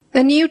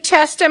The New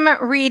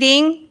Testament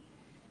reading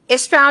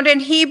is found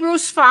in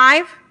Hebrews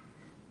 5,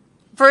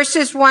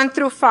 verses 1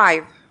 through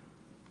 5.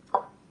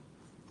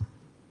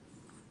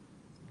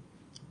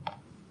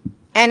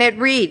 And it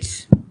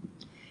reads,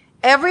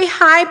 "Every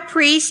high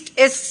priest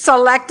is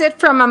selected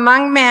from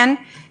among men,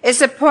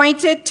 is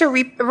appointed to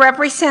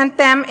represent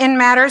them in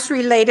matters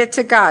related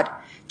to God,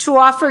 to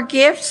offer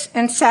gifts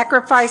and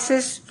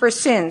sacrifices for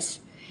sins.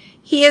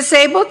 He is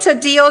able to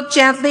deal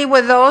gently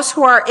with those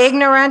who are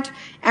ignorant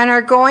and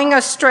are going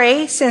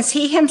astray, since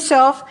he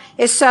himself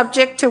is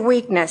subject to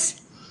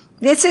weakness.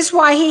 This is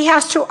why he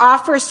has to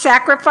offer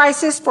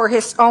sacrifices for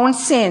his own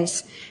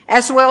sins,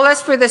 as well as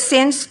for the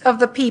sins of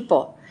the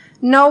people.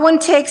 No one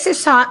takes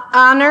his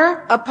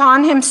honor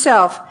upon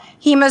himself.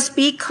 He must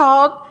be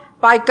called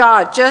by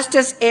God, just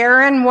as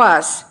Aaron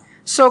was.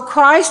 So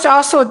Christ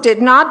also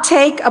did not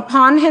take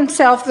upon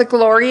himself the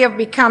glory of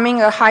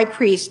becoming a high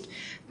priest.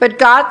 But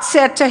God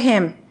said to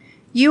him,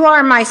 'You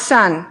are my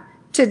son.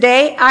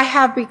 Today I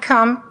have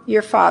become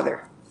your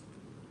father.'"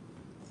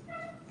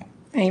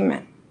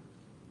 Amen.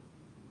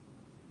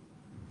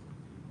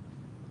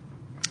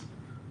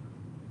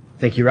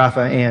 Thank you,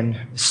 Rafa and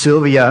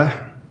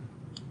Sylvia,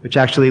 which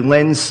actually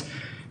lends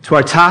to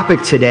our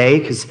topic today,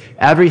 because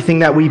everything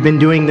that we've been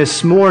doing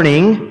this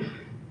morning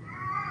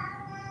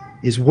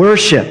is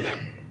worship.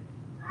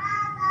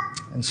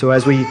 And so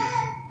as we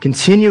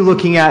continue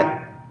looking at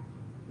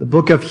the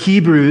book of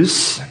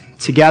Hebrews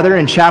together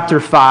in chapter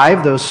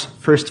 5, those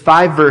first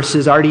 5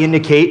 verses already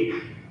indicate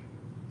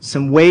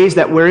some ways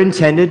that we're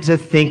intended to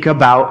think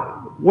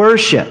about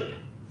worship.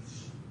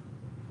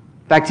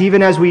 In fact,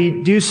 even as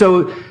we do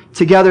so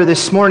together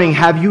this morning,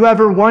 have you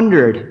ever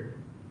wondered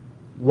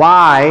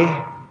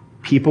why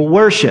people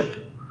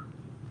worship?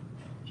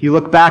 You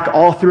look back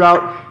all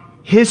throughout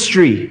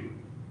history,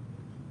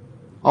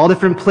 all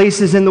different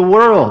places in the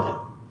world.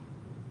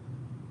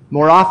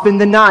 More often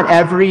than not,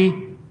 every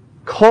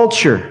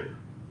culture,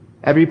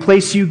 every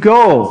place you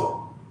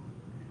go,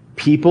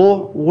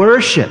 people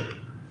worship.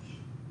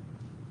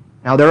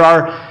 Now, there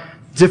are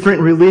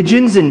different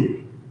religions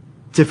and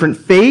different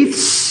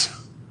faiths,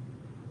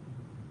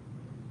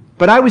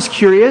 but I was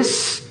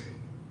curious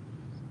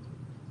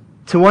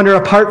to wonder,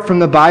 apart from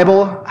the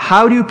Bible,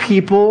 how do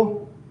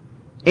people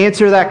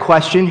answer that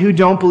question who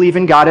don't believe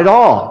in God at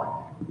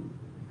all?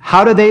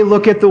 How do they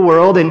look at the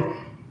world and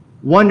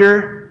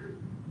wonder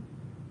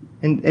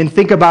and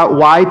think about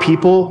why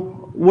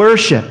people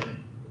worship?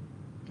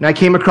 And I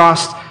came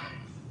across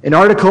an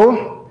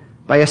article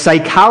by a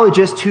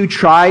psychologist who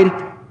tried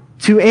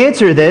to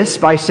answer this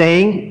by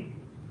saying,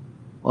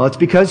 well, it's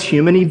because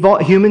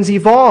humans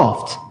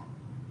evolved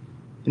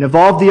and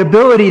evolved the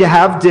ability to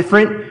have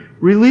different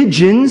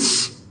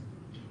religions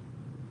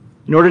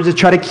in order to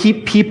try to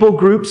keep people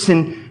groups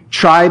and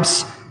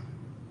tribes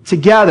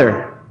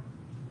together.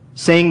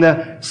 Saying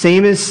the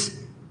same is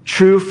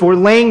true for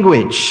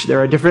language. There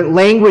are different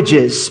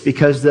languages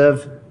because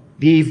of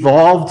the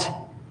evolved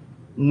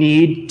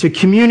need to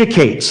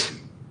communicate.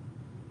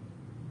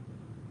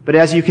 But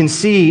as you can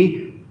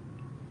see,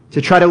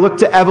 to try to look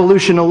to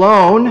evolution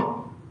alone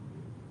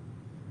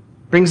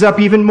brings up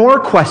even more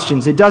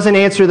questions. It doesn't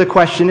answer the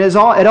question at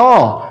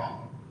all.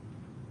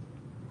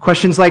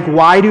 Questions like,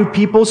 why do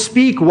people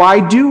speak? Why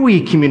do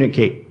we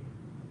communicate?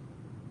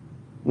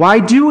 Why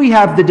do we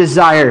have the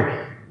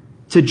desire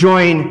to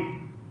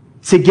join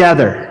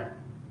together?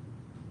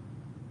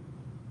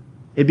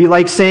 It'd be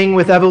like saying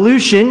with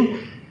evolution,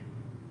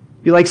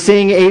 it'd be like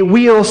saying a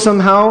wheel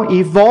somehow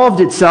evolved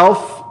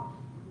itself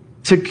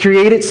to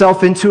create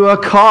itself into a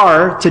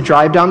car to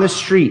drive down the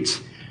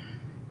street.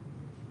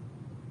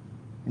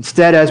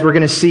 Instead, as we're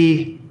going to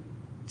see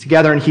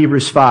together in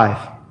Hebrews 5,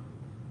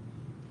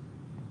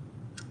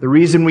 the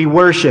reason we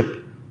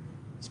worship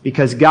is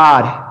because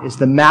God is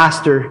the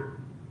master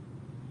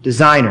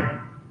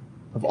designer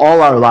of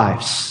all our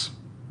lives.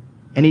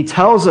 And He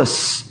tells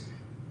us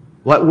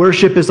what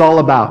worship is all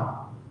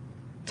about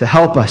to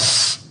help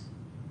us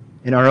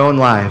in our own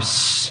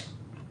lives.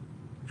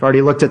 We've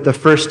already looked at the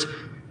first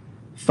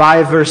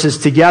 5 verses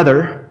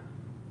together.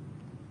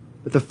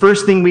 But the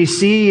first thing we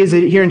see is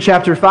that here in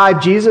chapter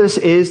 5, Jesus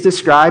is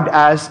described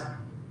as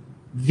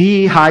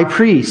the high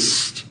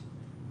priest,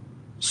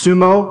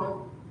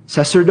 sumo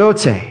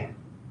sacerdote.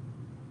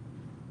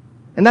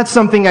 And that's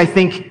something I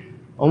think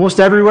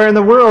almost everywhere in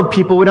the world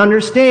people would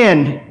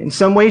understand in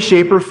some way,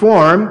 shape, or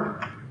form.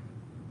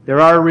 There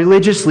are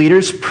religious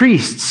leaders,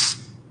 priests,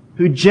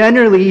 who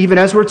generally, even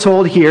as we're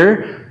told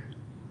here,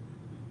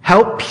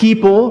 help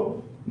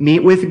people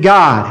meet with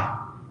God.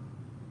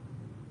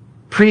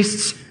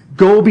 Priests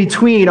go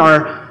between,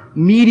 are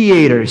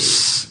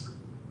mediators.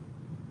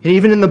 And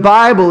even in the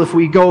Bible, if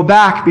we go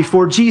back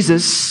before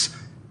Jesus,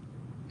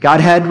 God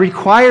had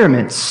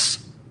requirements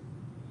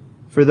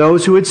for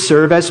those who would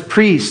serve as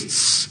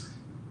priests.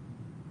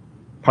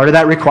 Part of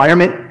that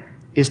requirement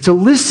is to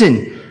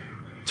listen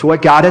to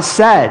what God has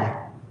said.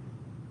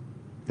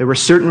 There were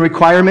certain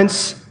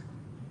requirements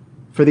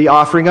for the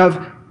offering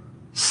of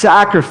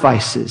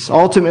sacrifices,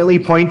 ultimately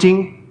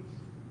pointing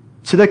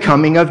to the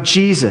coming of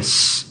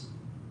Jesus.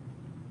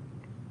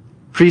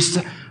 Priests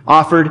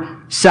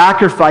offered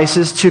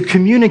sacrifices to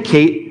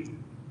communicate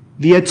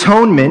the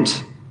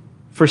atonement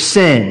for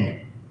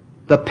sin,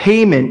 the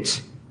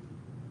payment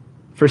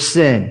for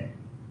sin.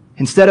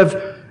 Instead of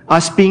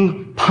us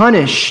being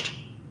punished,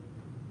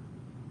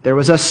 there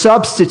was a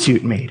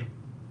substitute made.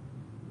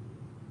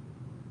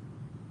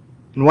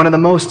 And one of the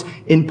most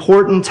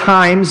important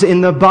times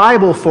in the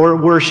Bible for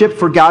worship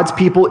for God's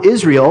people,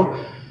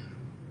 Israel,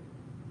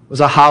 was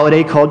a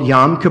holiday called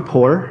Yom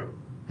Kippur,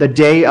 the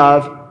Day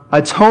of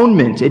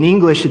Atonement. In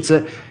English, it's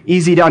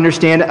easy to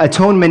understand.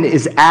 Atonement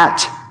is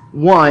at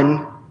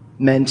one,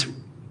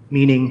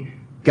 meaning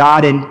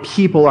God and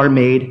people are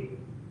made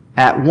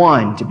at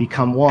one, to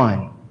become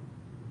one.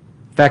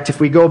 In fact, if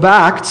we go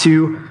back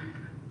to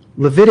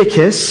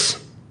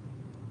Leviticus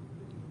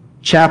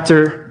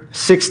chapter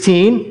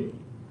 16,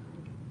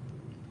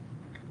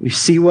 we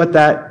see what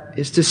that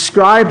is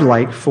described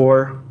like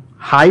for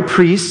high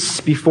priests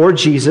before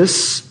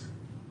Jesus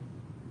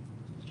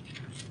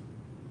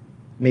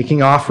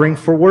making offering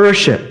for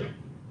worship.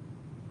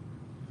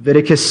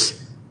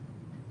 Leviticus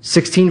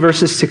 16,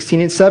 verses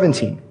 16 and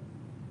 17.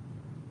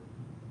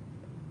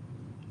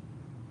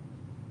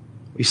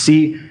 We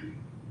see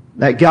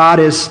that God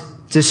is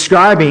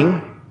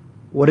describing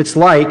what it's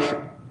like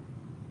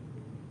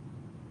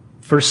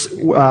for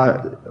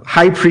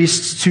high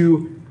priests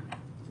to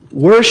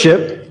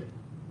worship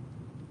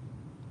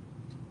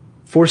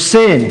for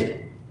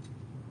sin.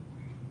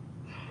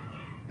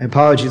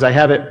 Apologies, I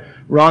have it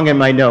wrong in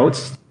my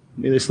notes.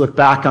 Let me just look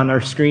back on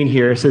our screen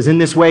here. It says, in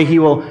this way he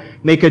will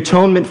make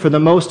atonement for the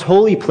most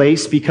holy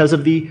place because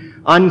of the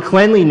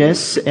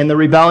uncleanliness and the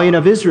rebellion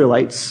of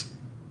Israelites.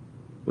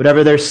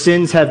 Whatever their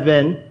sins have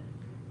been,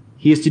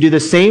 he is to do the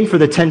same for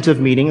the tent of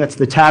meeting, that's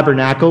the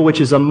tabernacle, which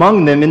is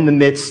among them in the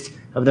midst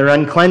of their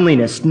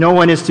uncleanliness. No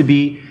one is to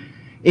be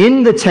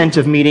in the tent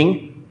of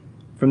meeting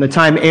from the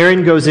time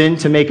Aaron goes in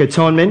to make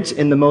atonement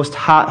in the most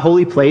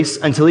holy place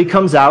until he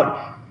comes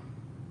out,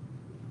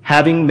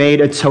 having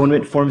made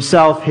atonement for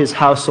himself, his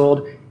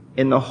household,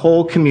 and the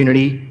whole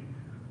community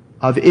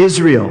of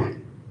Israel.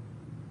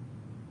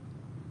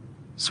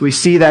 So we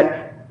see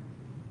that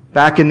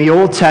back in the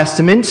Old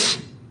Testament,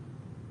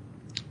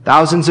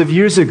 thousands of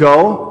years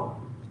ago,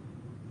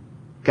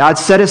 God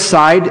set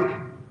aside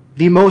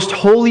the most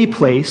holy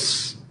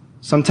place,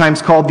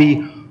 sometimes called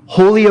the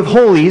Holy of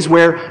Holies,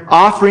 where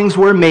offerings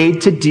were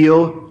made to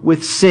deal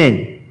with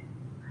sin.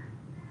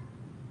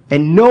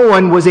 And no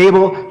one was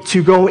able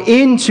to go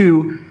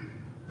into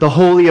the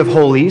Holy of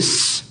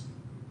Holies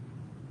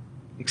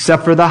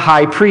except for the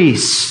high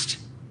priest.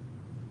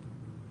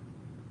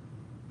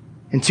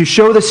 And to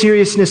show the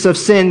seriousness of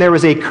sin, there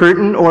was a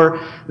curtain or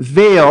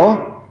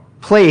veil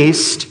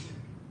placed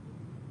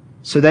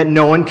so that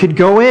no one could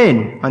go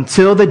in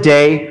until the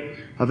Day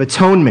of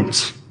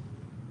Atonement.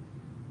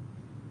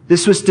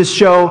 This was to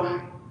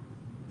show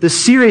the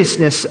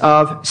seriousness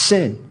of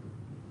sin,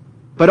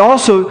 but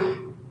also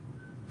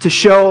to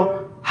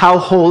show how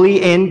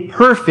holy and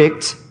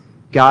perfect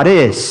God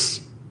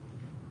is.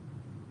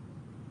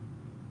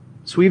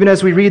 So even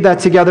as we read that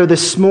together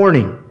this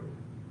morning,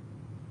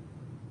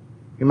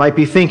 you might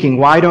be thinking,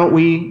 why don't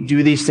we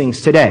do these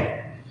things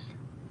today?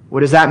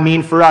 What does that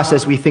mean for us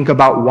as we think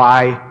about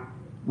why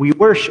we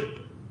worship?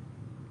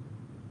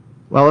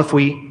 Well, if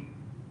we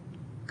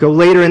go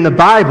later in the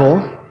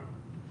Bible,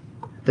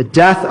 the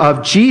death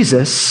of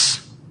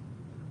Jesus,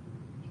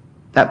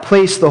 that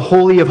place, the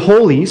Holy of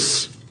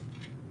Holies,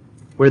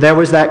 where there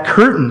was that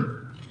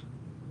curtain.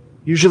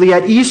 Usually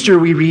at Easter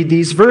we read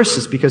these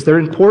verses because they're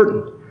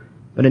important.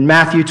 But in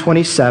Matthew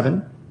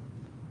 27,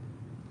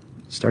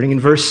 starting in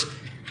verse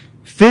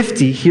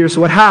 50, here's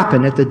what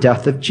happened at the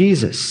death of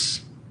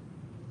Jesus.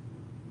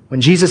 When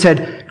Jesus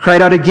had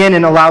cried out again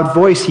in a loud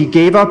voice, he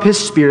gave up his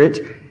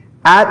spirit.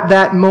 At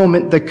that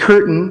moment, the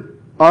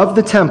curtain of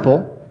the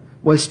temple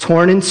was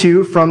torn in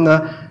two from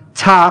the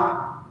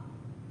top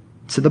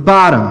to the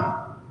bottom.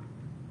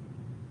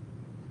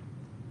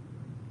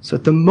 So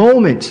at the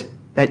moment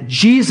that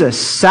Jesus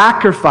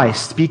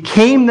sacrificed,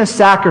 became the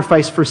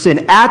sacrifice for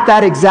sin, at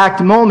that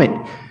exact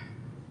moment,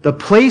 the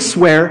place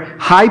where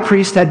high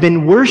priest had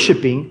been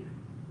worshiping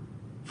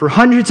for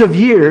hundreds of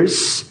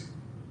years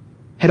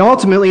had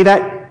ultimately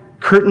that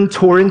curtain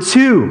tore in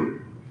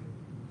two.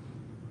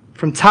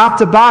 From top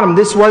to bottom,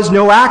 this was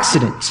no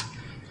accident.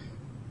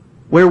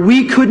 Where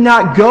we could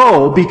not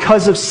go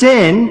because of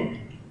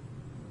sin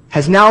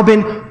has now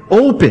been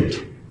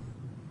opened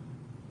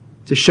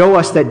to show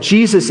us that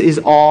Jesus is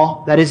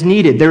all that is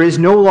needed. There is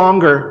no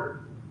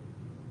longer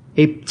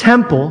a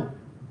temple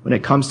when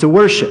it comes to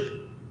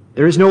worship.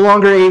 There is no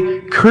longer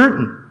a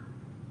curtain.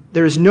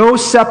 There is no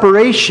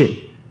separation.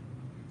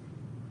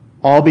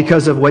 All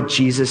because of what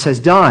Jesus has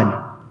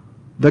done.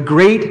 The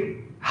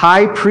great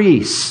high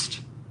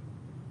priest.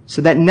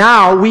 So that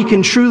now we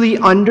can truly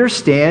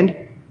understand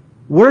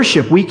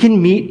worship. We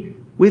can meet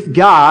with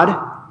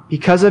God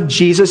because of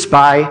Jesus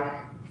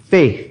by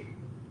faith.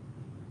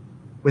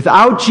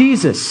 Without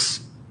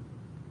Jesus,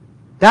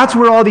 that's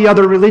where all the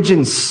other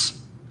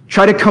religions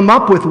try to come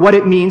up with what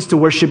it means to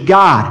worship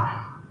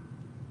God.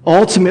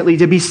 Ultimately,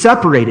 to be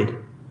separated.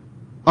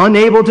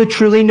 unable to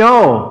truly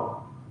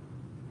know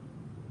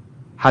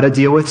how to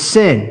deal with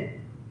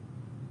sin.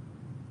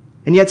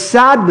 And yet,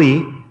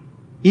 sadly,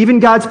 even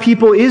God's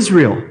people,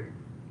 Israel,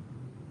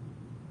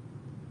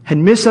 had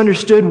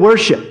misunderstood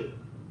worship.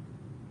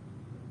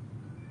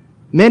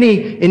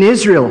 Many in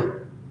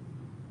Israel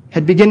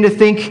had begun to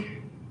think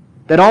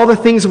that all the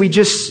things we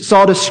just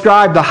saw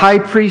described, the high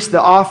priest,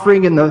 the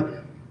offering, and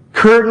the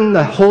curtain,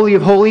 the Holy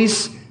of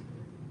Holies,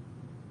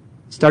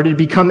 started to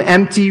become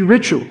empty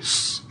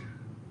rituals.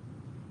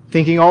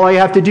 Thinking all I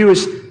have to do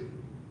is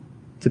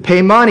to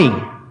pay money.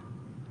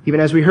 Even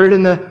as we heard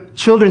in the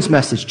children's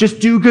message, just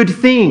do good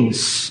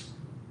things.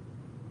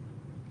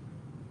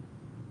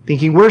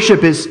 Thinking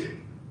worship is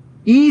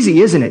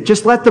easy, isn't it?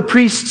 Just let the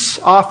priests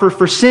offer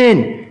for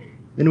sin.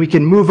 Then we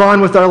can move on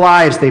with our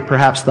lives, they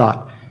perhaps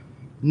thought.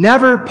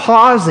 Never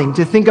pausing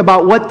to think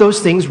about what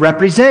those things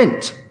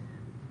represent.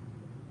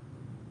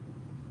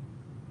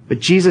 But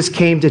Jesus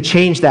came to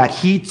change that.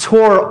 He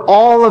tore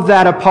all of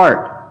that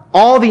apart.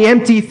 All the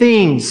empty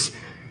things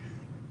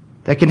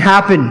that can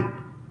happen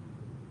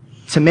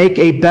to make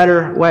a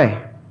better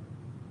way.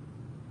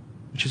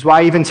 Which is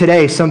why even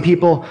today, some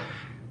people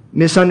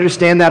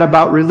misunderstand that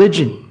about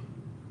religion.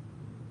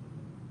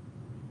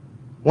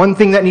 One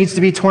thing that needs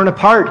to be torn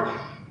apart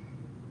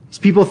is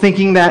people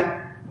thinking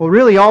that, well,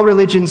 really all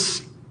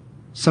religions,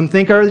 some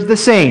think, are the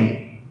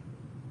same.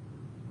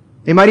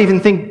 They might even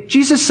think,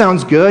 Jesus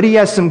sounds good. He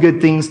has some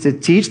good things to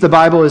teach. The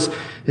Bible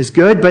is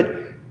good,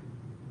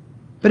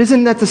 but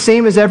isn't that the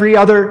same as every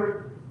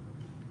other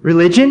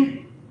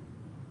religion?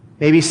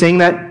 Maybe saying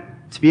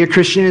that to be a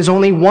Christian is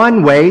only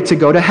one way to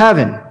go to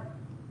heaven.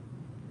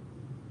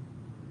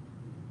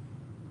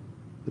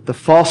 But the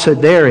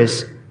falsehood there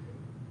is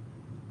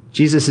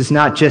Jesus is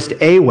not just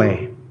a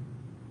way.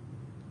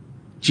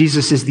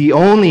 Jesus is the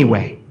only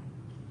way.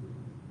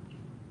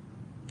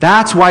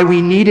 That's why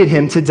we needed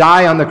him to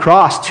die on the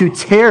cross, to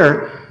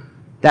tear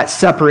that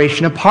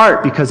separation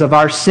apart because of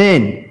our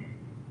sin.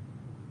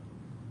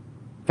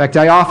 In fact,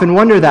 I often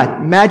wonder that.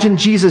 Imagine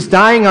Jesus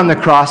dying on the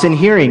cross and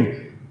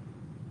hearing,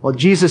 well,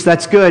 Jesus,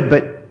 that's good,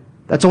 but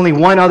that's only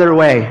one other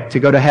way to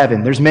go to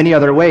heaven. There's many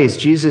other ways.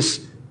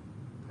 Jesus,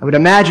 I would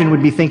imagine,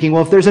 would be thinking,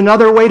 well, if there's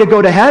another way to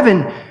go to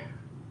heaven,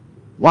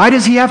 why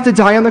does he have to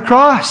die on the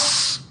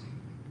cross?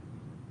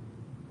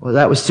 Well,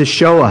 that was to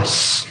show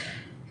us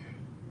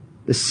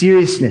the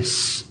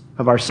seriousness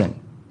of our sin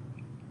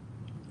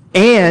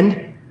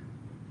and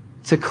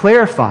to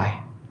clarify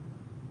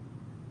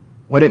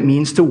what it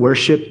means to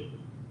worship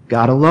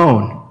God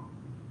alone.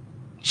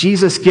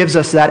 Jesus gives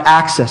us that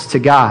access to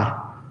God.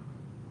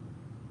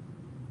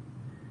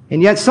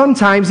 And yet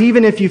sometimes,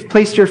 even if you've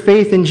placed your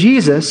faith in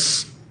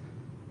Jesus,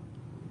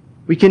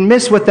 we can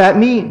miss what that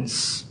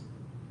means.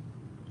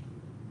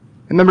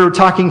 I remember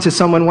talking to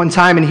someone one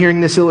time and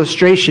hearing this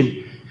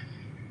illustration.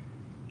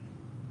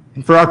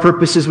 And for our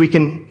purposes, we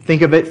can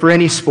think of it for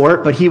any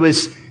sport, but he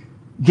was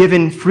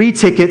given free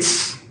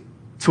tickets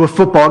to a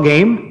football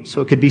game,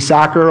 so it could be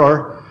soccer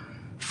or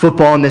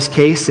football in this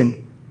case,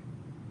 and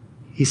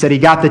he said he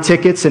got the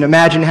tickets, and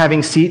imagine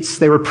having seats.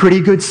 They were pretty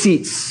good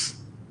seats.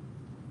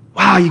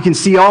 Wow, you can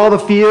see all the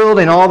field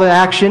and all the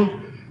action.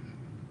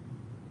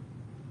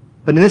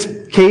 But in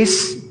this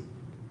case,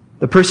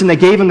 the person that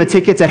gave him the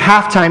tickets at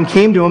halftime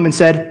came to him and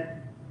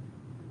said,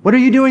 "What are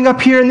you doing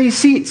up here in these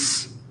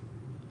seats?"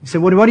 He said,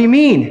 what do you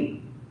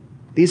mean?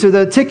 These are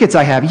the tickets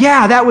I have.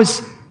 Yeah, that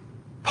was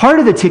part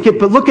of the ticket,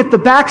 but look at the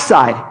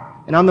backside.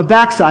 And on the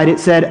backside it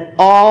said,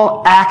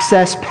 all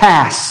access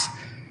pass,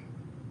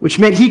 which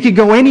meant he could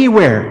go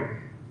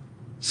anywhere.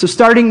 So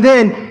starting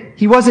then,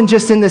 he wasn't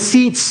just in the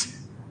seats,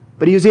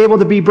 but he was able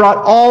to be brought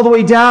all the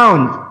way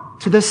down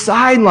to the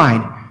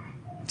sideline,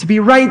 to be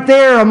right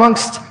there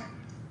amongst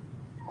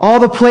all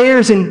the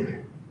players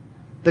and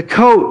the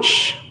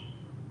coach.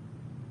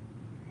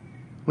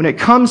 When it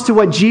comes to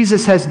what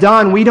Jesus has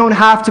done, we don't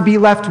have to be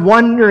left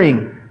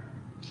wondering,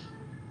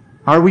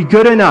 are we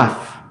good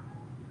enough?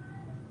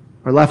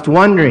 Or left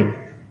wondering,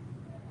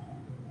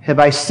 have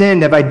I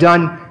sinned? Have I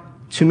done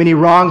too many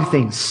wrong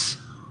things?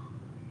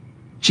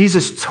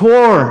 Jesus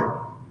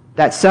tore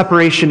that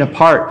separation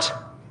apart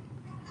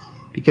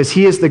because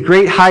he is the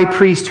great high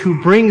priest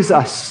who brings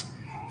us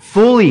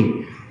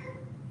fully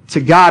to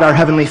God, our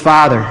Heavenly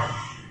Father,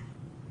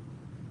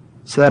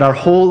 so that our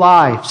whole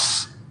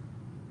lives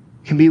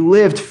can be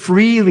lived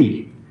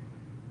freely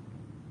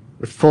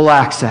with full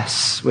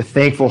access, with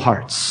thankful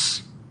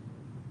hearts.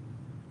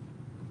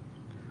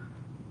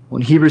 Well,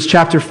 in Hebrews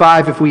chapter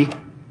 5, if we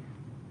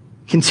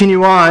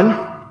continue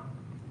on,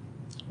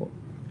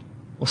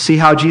 we'll see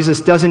how Jesus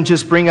doesn't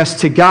just bring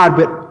us to God,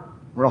 but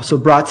we're also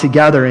brought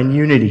together in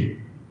unity.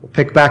 We'll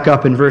pick back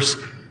up in verse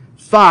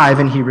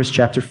 5 in Hebrews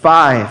chapter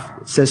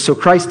 5. It says, so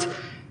Christ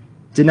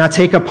did not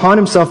take upon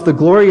himself the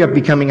glory of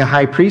becoming a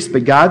high priest,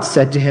 but God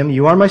said to him,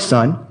 you are my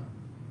son.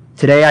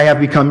 Today I have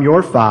become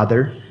your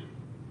father.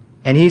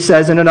 And he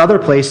says in another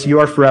place, you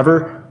are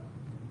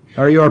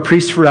a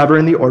priest forever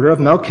in the order of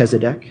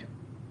Melchizedek.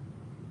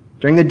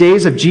 During the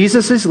days of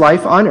Jesus'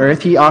 life on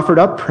earth, he offered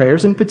up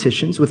prayers and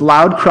petitions with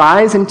loud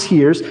cries and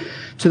tears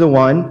to the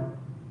one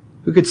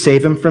who could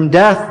save him from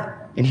death,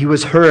 and he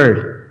was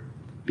heard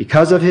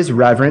because of his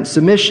reverent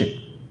submission.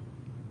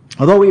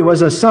 Although he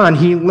was a son,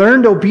 he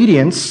learned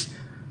obedience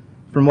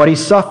from what he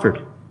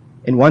suffered.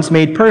 And once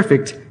made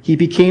perfect, he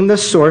became the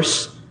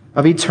source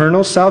of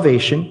eternal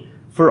salvation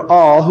for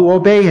all who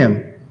obey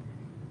him,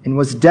 and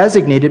was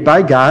designated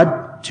by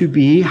God to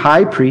be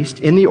high priest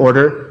in the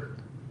order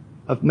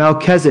of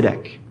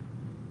Melchizedek.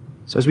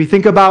 So as we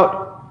think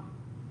about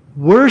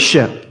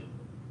worship,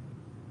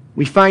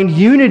 we find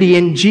unity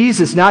in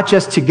Jesus, not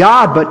just to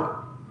God,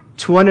 but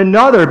to one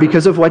another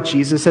because of what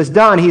Jesus has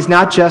done. He's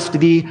not just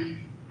the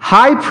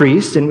high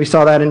priest, and we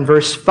saw that in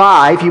verse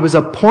 5. He was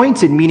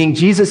appointed, meaning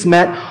Jesus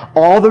met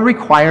all the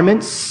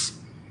requirements,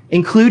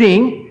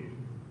 including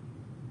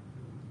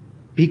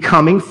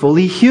becoming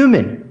fully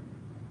human.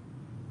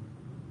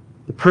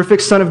 The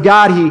perfect Son of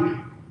God, he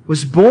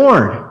was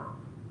born.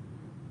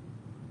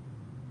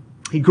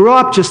 He grew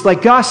up just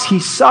like us. He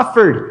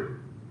suffered.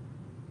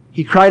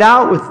 He cried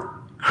out with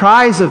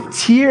cries of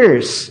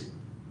tears,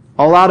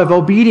 all out of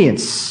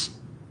obedience.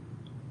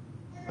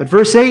 But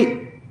verse 8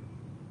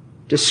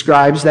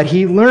 describes that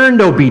he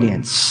learned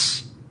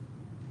obedience,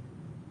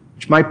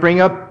 which might bring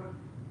up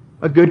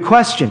a good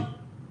question.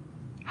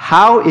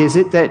 How is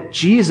it that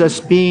Jesus,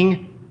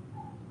 being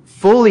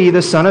fully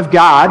the Son of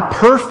God,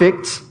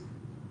 perfect,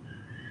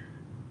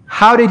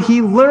 how did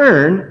he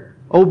learn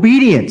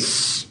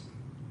obedience?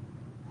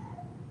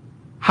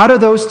 How do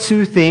those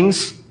two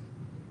things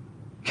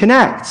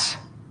connect?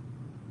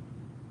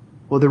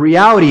 Well, the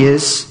reality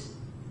is,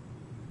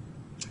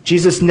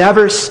 Jesus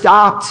never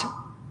stopped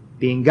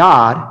being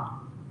God,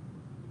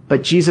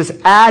 but Jesus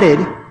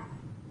added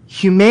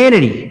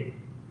humanity.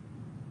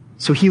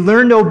 So he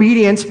learned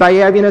obedience by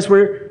having, as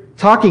we're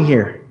talking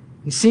here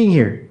and seeing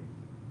here,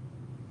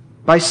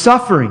 by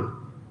suffering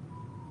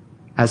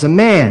as a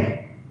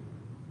man.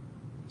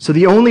 So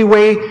the only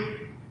way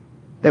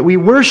that we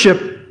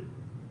worship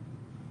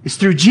is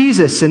through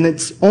Jesus, and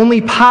it's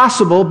only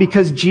possible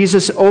because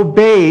Jesus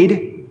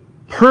obeyed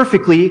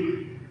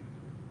perfectly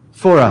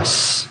for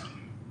us.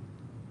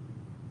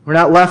 We're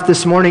not left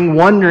this morning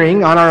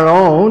wondering on our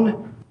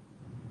own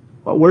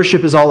what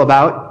worship is all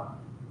about.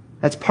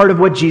 That's part of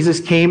what Jesus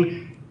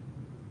came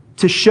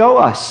to show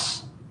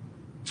us,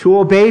 to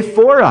obey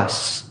for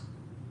us,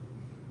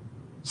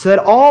 so that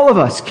all of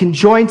us can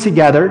join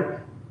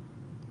together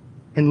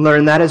and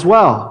learn that as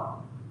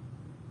well.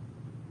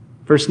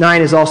 Verse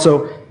 9 is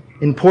also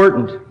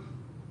important.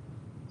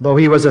 Though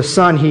he was a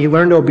son, he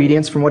learned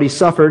obedience from what he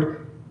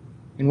suffered,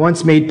 and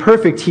once made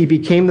perfect, he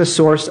became the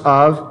source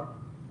of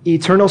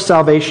eternal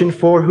salvation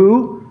for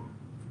who?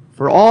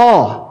 For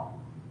all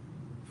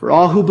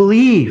who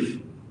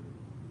believe.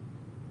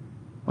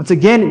 Once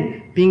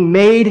again, being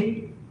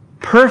made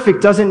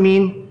perfect doesn't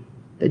mean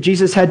that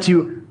Jesus had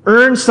to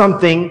earn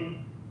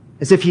something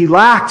as if he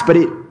lacked, but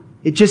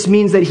it just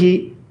means that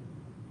he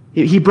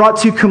brought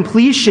to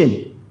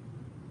completion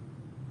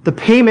the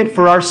payment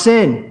for our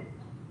sin.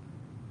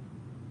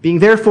 Being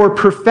therefore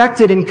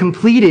perfected and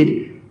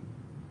completed,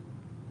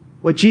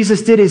 what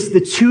Jesus did is the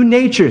two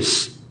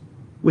natures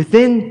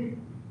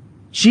within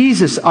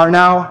Jesus are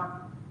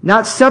now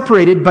not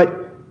separated,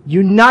 but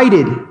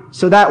united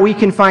so that we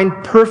can find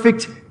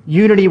perfect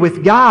unity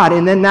with God,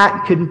 and then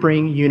that can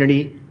bring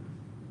unity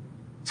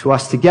to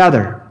us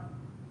together.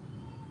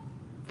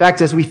 In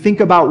fact, as we think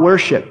about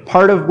worship,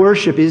 part of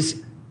worship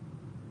is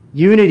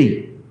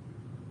unity.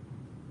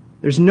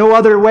 There's no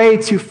other way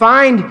to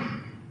find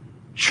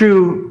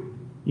true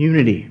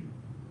unity.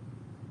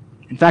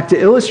 In fact, to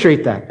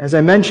illustrate that, as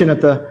I mentioned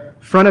at the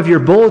front of your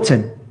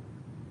bulletin,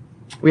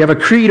 we have a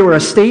creed or a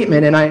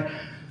statement, and I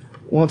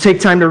won't take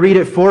time to read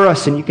it for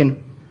us, and you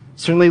can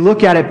certainly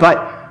look at it,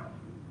 but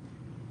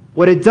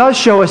what it does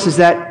show us is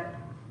that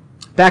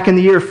back in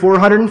the year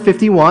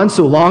 451,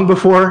 so long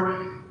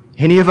before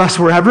any of us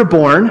were ever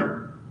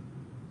born,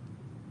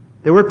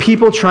 there were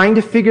people trying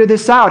to figure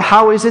this out.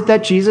 How is it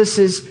that Jesus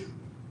is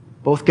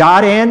both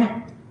God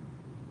and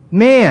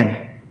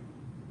man?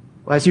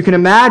 Well, as you can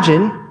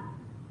imagine,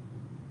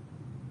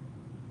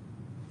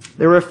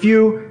 there were a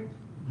few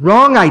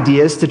wrong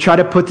ideas to try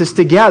to put this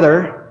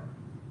together,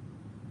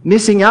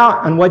 missing out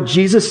on what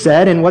Jesus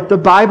said and what the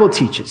Bible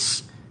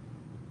teaches.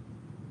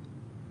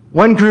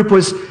 One group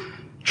was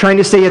trying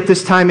to say at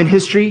this time in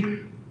history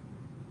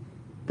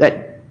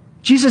that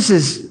Jesus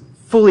is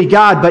fully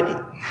God,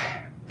 but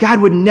God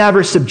would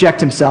never subject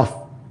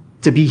himself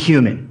to be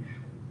human.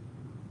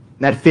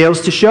 That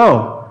fails to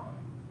show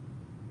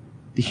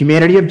the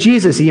humanity of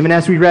Jesus, even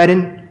as we read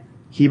in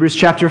Hebrews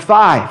chapter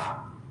 5.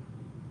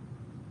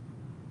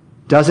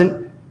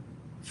 Doesn't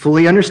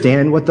fully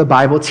understand what the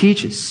Bible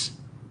teaches.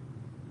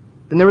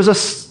 Then there was a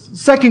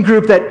second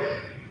group that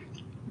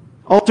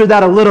altered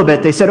that a little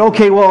bit. They said,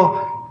 okay,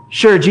 well,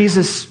 sure,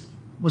 Jesus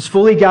was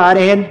fully God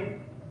and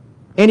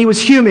he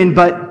was human,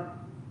 but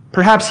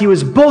perhaps he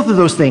was both of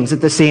those things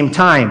at the same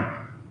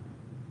time.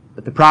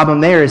 But the problem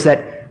there is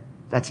that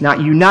that's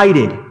not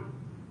united.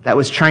 That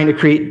was trying to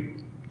create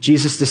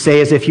Jesus to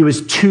say as if he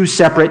was two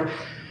separate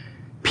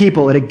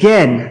people. It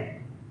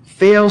again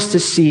fails to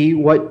see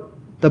what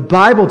the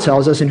Bible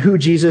tells us and who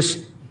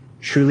Jesus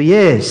truly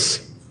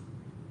is.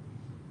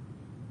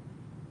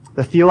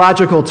 The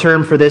theological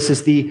term for this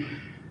is the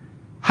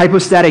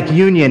hypostatic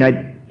union. I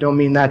don't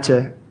mean that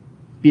to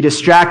be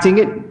distracting.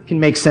 It can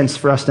make sense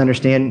for us to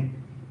understand.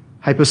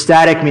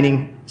 Hypostatic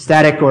meaning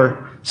static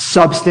or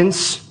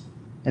substance,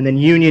 and then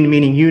union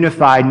meaning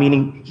unified,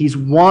 meaning he's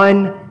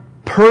one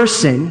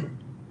person,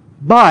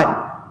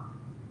 but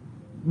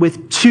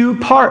with two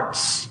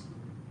parts.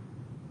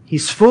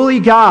 He's fully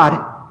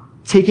God,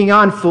 taking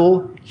on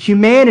full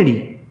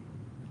humanity,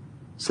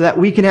 so that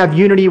we can have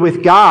unity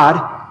with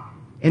God.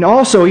 And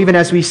also, even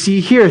as we see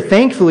here,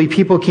 thankfully,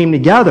 people came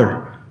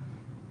together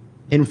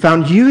and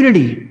found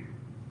unity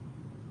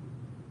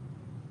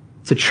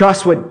to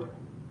trust what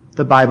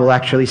the Bible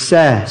actually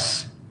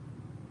says.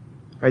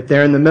 Right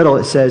there in the middle,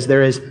 it says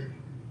there is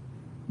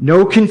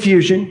no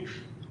confusion,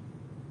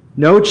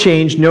 no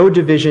change, no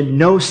division,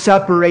 no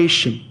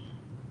separation.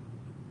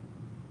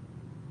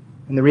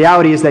 And the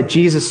reality is that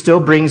Jesus still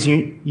brings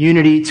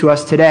unity to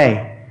us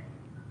today.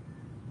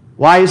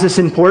 Why is this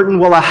important?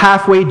 Well, a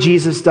halfway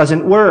Jesus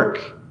doesn't work.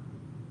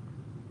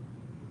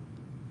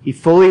 He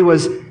fully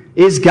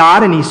is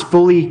God, and he's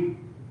fully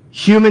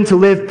human to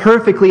live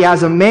perfectly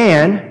as a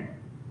man,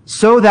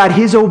 so that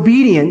his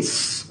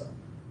obedience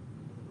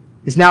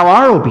is now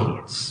our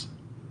obedience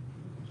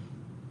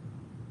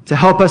to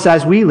help us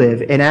as we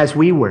live and as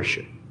we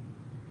worship.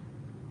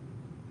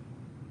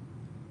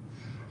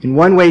 In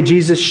one way,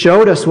 Jesus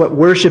showed us what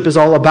worship is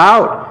all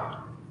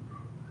about.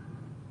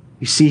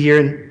 You see here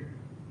in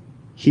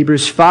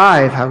Hebrews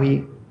 5 how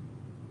he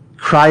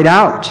cried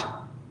out,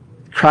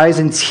 cries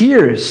in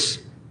tears,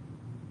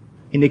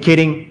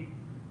 indicating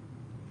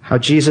how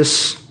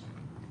Jesus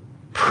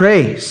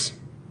prays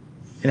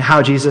and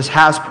how Jesus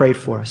has prayed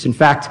for us. In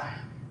fact,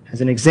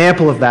 as an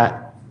example of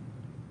that,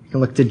 you can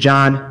look to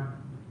John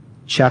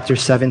chapter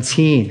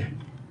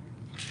 17.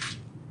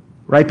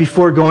 Right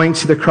before going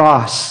to the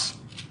cross,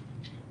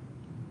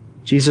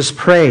 Jesus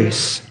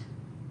prays.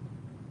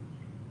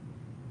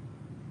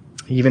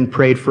 He even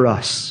prayed for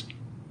us.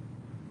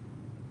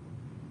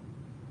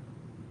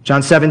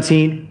 John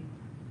 17,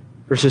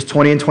 verses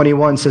 20 and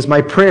 21 says,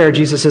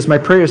 Jesus says, my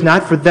prayer is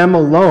not for them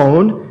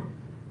alone.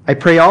 I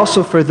pray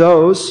also for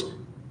those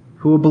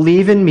who will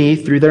believe in me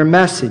through their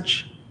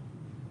message,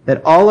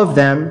 that all of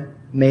them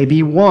may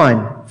be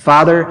one.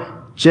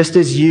 Father, just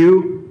as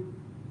you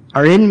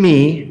are in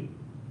me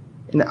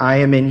and I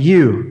am in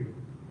you,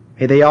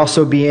 may they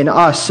also be in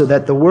us, so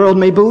that the world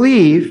may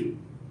believe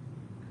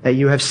that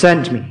you have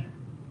sent me.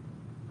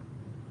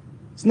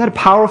 Isn't that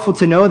powerful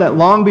to know that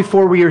long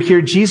before we were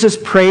here, Jesus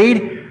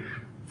prayed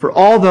for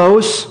all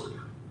those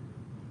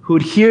who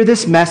would hear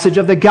this message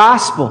of the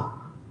gospel,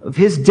 of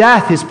his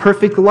death, his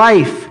perfect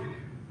life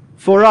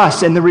for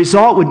us. And the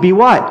result would be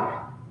what?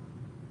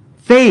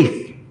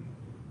 Faith.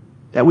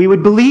 That we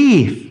would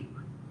believe.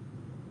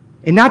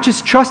 And not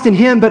just trust in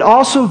him, but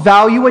also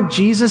value what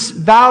Jesus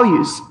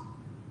values.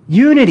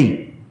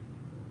 Unity.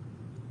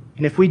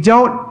 And if we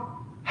don't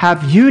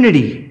have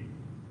unity,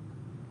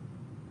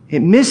 it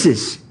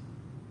misses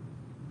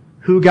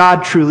who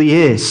God truly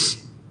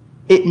is.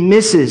 It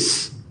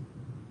misses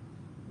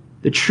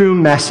the true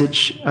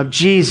message of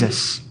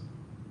Jesus.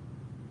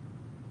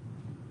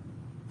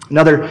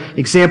 Another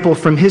example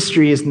from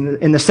history is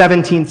in the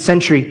 17th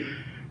century,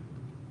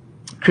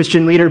 a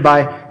Christian leader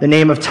by the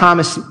name of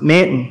Thomas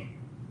Manton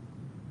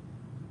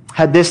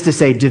had this to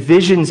say: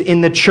 divisions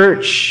in the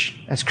church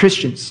as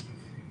Christians,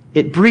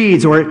 it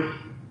breeds or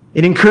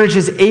it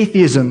encourages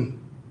atheism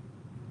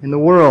in the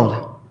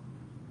world.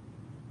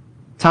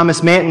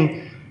 Thomas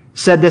Manton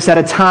said this at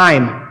a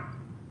time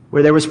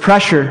where there was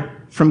pressure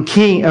from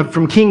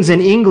kings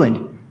in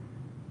England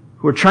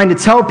who were trying to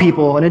tell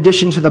people, in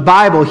addition to the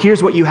Bible,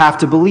 here's what you have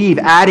to believe,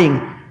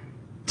 adding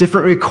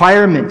different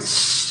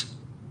requirements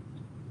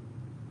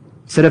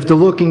instead of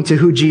looking to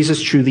who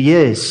Jesus truly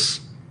is.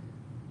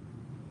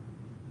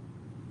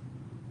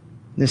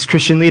 This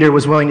Christian leader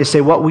was willing to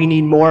say what we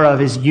need more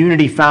of is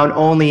unity found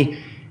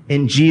only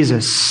in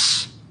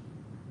Jesus.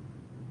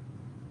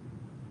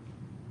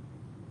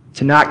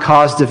 To not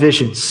cause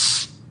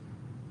divisions.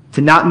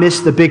 To not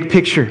miss the big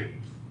picture.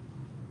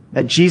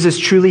 That Jesus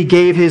truly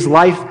gave his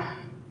life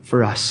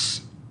for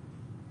us.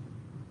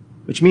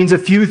 Which means a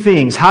few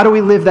things. How do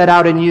we live that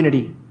out in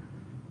unity?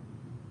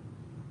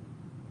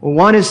 Well,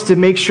 one is to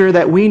make sure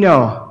that we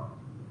know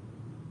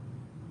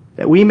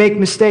that we make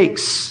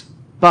mistakes,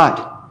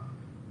 but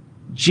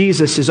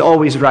Jesus is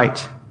always right,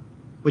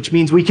 which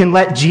means we can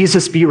let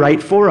Jesus be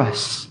right for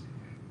us.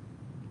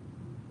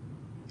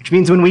 Which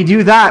means when we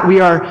do that,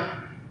 we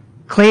are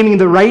claiming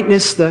the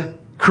rightness, the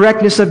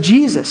correctness of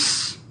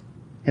Jesus.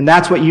 And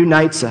that's what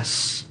unites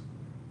us.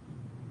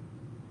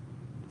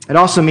 It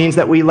also means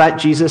that we let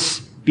Jesus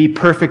be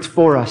perfect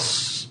for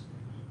us.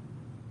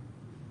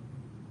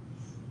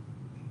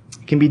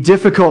 It can be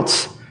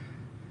difficult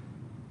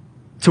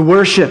to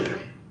worship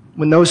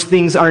when those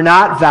things are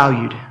not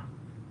valued.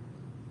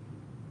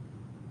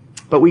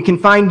 But we can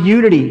find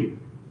unity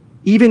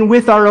even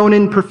with our own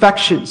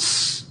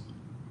imperfections.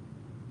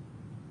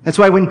 That's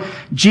why when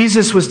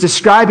Jesus was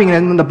describing it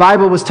and when the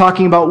Bible was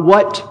talking about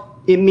what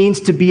it means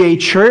to be a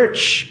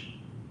church,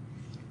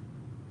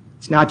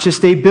 it's not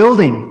just a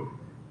building.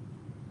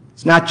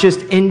 It's not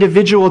just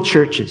individual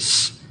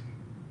churches.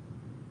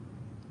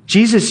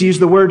 Jesus used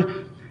the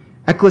word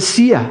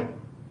ecclesia,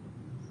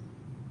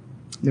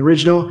 the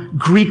original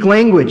Greek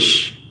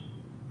language.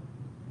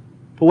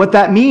 But what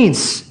that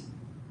means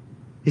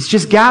is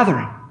just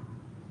gathering.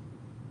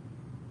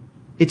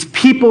 It's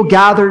people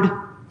gathered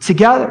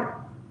together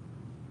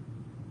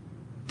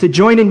to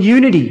join in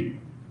unity,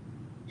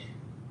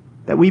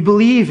 that we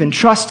believe and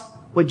trust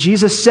what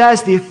Jesus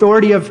says, the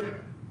authority of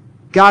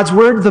God's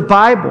Word, the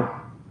Bible.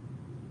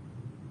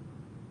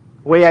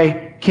 The way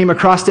I came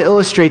across to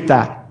illustrate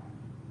that.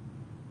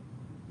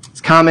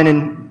 It's common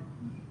in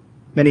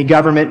many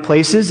government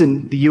places.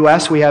 In the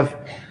U.S., we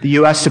have the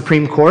U.S.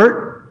 Supreme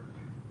Court.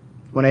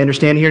 What I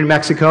understand here in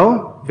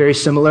Mexico, very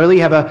similarly,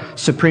 have a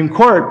Supreme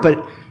Court.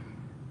 But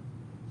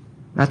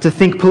not to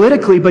think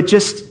politically, but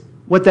just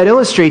what that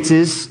illustrates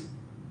is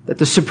that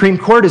the Supreme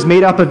Court is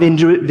made up of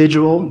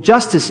individual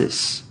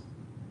justices.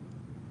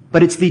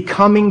 But it's the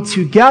coming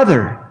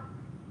together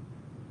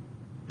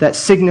that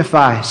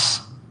signifies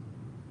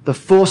the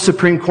full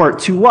Supreme Court.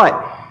 To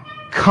what?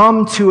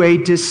 Come to a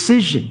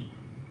decision.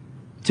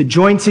 To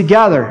join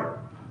together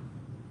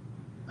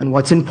on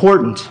what's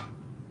important.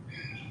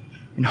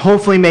 And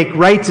hopefully make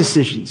right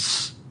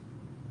decisions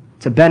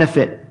to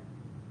benefit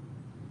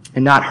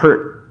and not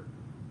hurt.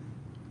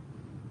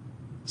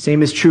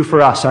 Same is true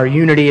for us. Our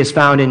unity is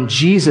found in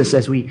Jesus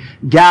as we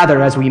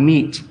gather, as we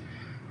meet,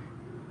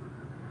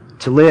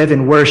 to live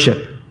and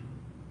worship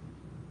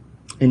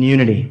in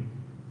unity.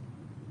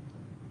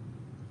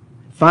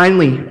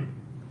 Finally,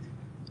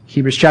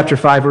 Hebrews chapter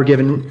 5, we're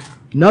given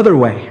another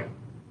way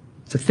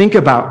to think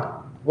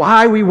about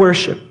why we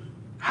worship,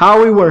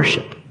 how we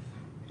worship,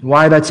 and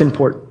why that's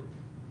important.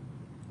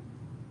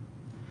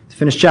 To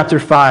finish chapter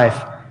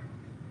 5,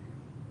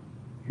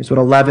 here's what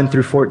 11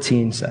 through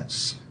 14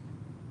 says.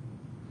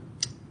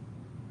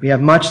 We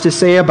have much to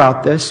say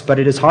about this, but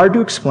it is hard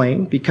to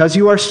explain because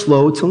you are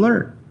slow to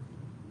learn.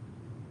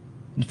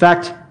 In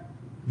fact,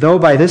 though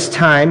by this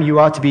time you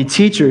ought to be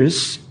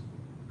teachers,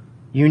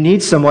 you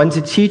need someone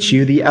to teach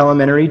you the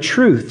elementary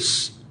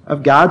truths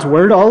of God's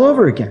Word all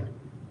over again.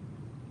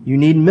 You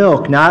need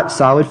milk, not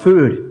solid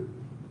food.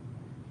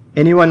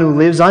 Anyone who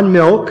lives on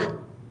milk,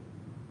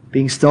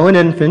 being still an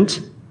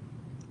infant,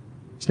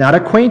 is not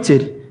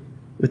acquainted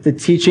with the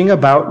teaching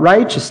about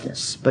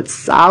righteousness, but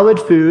solid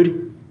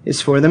food is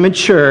for the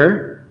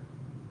mature,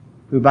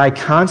 who by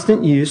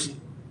constant use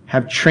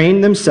have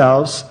trained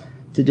themselves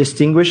to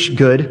distinguish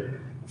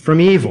good from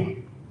evil.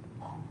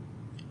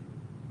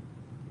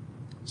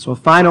 So a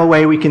final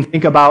way we can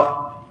think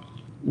about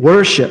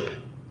worship,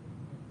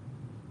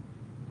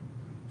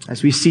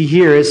 as we see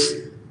here,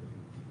 is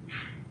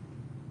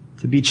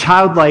to be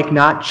childlike,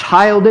 not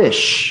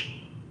childish.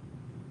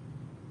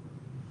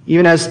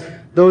 Even as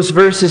those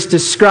verses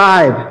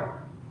describe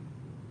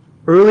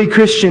early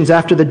Christians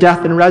after the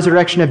death and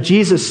resurrection of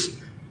Jesus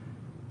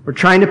were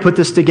trying to put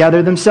this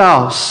together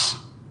themselves.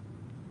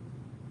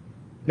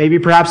 Maybe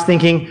perhaps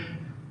thinking,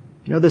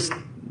 this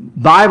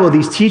Bible,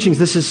 these teachings,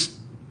 this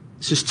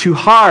is too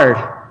hard.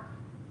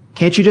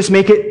 Can't you just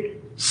make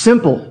it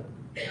simple?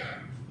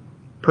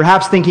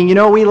 Perhaps thinking,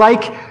 we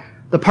like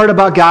the part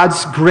about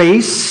God's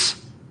grace,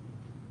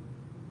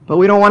 but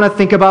we don't want to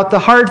think about the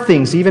hard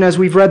things, even as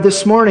we've read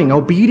this morning,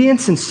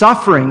 obedience and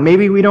suffering.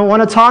 Maybe we don't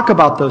want to talk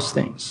about those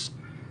things.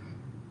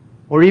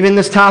 Or even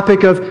this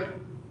topic of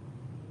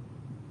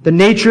the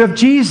nature of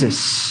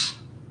Jesus.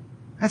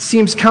 That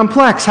seems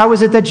complex. How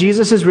is it that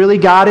Jesus is really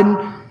God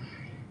and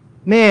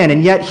man?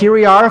 And yet here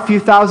we are a few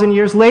thousand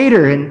years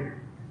later, and it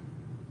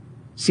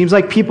seems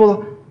like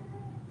people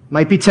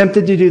might be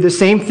tempted to do the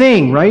same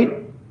thing, right?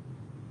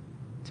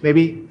 To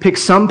maybe pick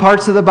some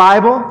parts of the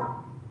Bible,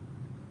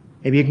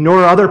 maybe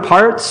ignore other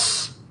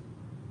parts.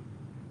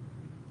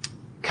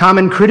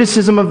 Common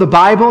criticism of the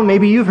Bible,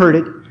 maybe you've heard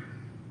it,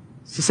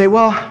 is to say,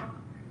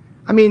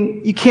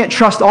 you can't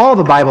trust all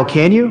the Bible,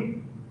 can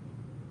you?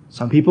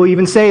 Some people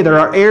even say there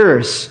are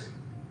errors.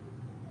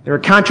 There are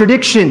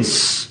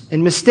contradictions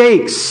and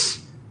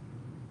mistakes.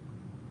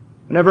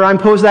 Whenever I'm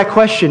posed that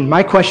question,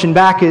 my question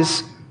back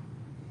is,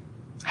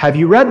 have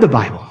you read the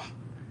Bible?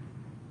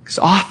 Because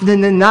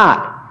often than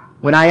not,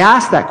 when I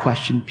ask that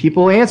question,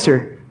 people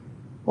answer,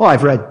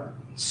 I've read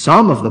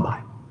some of the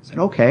Bible. I said,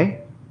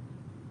 okay.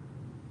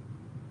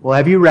 Well,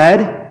 have you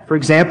read, for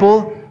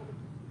example,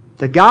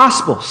 the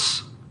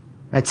Gospels?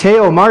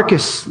 Matthew,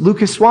 Marcus,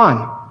 Luke,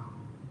 Juan.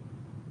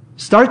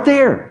 Start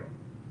there.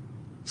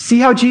 See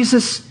how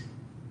Jesus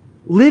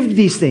lived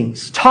these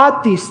things,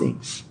 taught these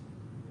things.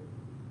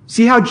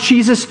 See how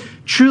Jesus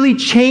truly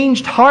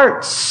changed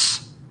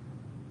hearts.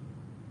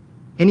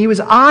 And he was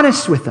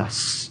honest with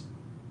us,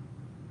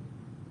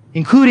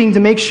 including to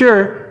make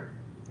sure,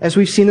 as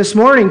we've seen this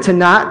morning, to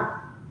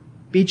not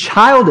be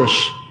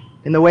childish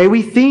in the way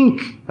we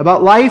think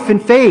about life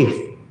and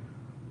faith.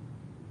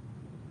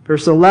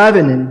 Verse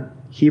 11 in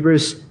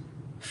Hebrews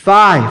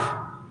 5.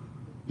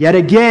 Yet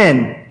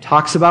again,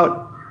 talks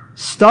about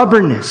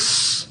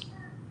stubbornness,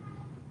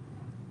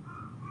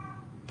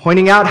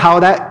 pointing out how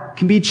that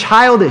can be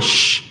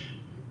childish.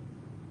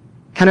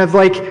 Kind of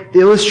like the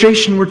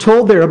illustration we're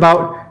told there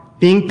about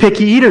being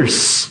picky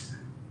eaters.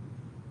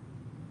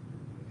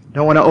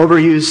 Don't want to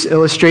overuse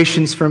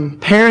illustrations from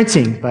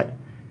parenting, but if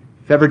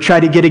you've ever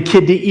tried to get a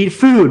kid to eat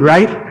food,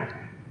 right?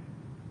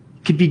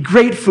 It could be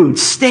great food.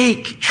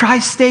 Steak. Try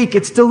steak.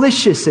 It's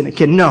delicious. And a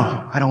kid,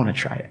 no, I don't want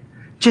to try it.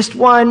 Just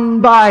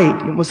one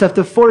bite. You almost have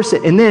to force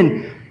it. And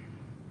then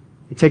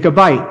you take a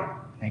bite.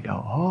 And they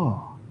go,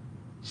 oh,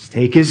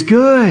 steak is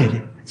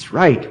good. That's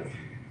right.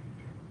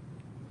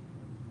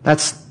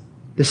 That's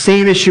the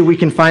same issue we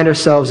can find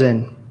ourselves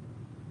in.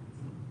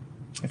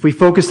 If we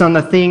focus on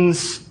the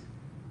things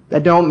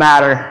that don't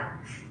matter.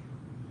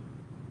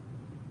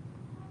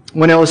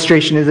 One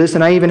illustration is this,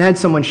 and I even had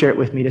someone share it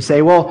with me to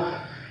say, well,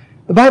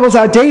 the Bible's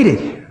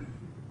outdated.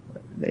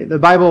 The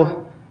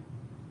Bible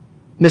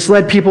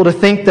misled people to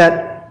think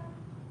that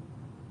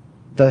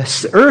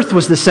the earth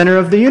was the center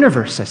of the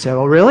universe. I said,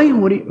 well, really?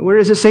 Where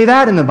does it say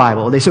that in the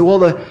Bible? They said, well,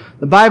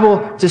 the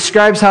Bible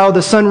describes how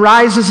the sun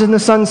rises and the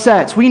sun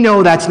sets. We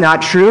know that's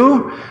not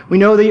true. We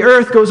know the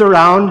earth goes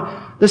around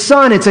the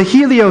sun. It's a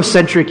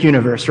heliocentric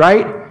universe,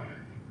 right?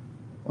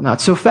 Well,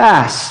 not so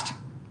fast.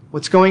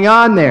 What's going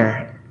on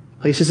there?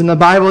 Places in the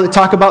Bible that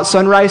talk about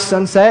sunrise,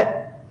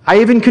 sunset.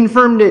 I even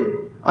confirmed it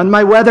on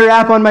my weather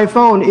app on my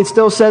phone. It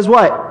still says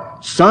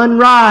what?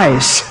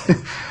 Sunrise.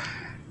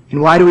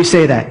 And why do we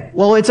say that?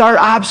 Well, it's our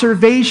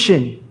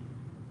observation.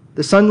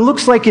 The sun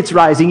looks like it's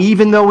rising,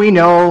 even though we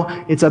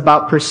know it's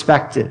about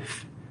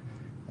perspective.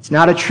 It's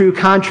not a true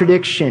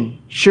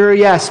contradiction. Sure,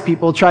 yes,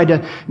 people tried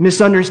to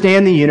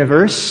misunderstand the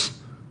universe,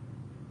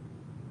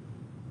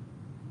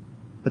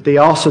 but they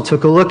also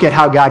took a look at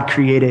how God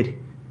created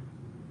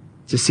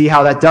to see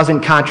how that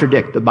doesn't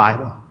contradict the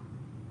Bible.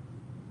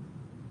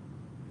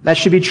 That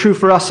should be true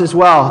for us as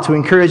well, to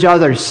encourage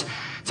others,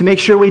 to make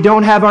sure we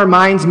don't have our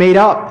minds made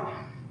up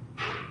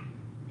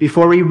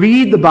before we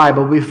read the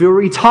Bible, before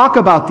we talk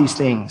about these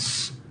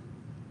things,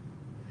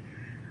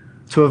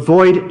 to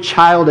avoid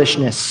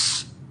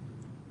childishness.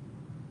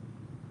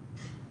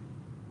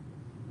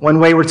 One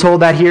way we're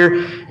told that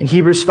here in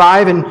Hebrews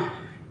 5 and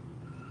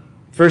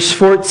verse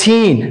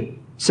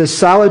 14 says,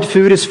 solid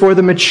food is for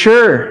the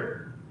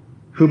mature,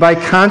 who by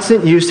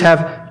constant use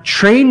have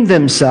trained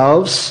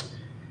themselves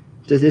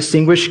to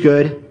distinguish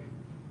good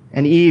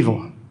and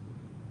evil.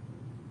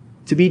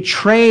 To be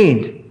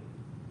trained,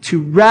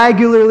 to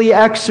regularly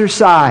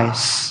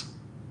exercise.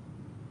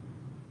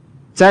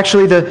 It's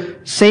actually the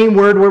same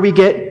word where we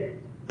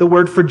get the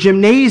word for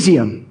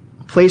gymnasium,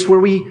 a place where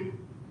we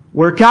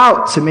work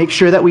out to make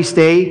sure that we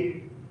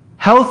stay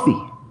healthy.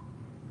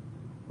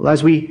 Well,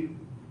 as we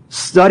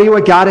study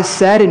what God has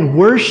said and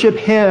worship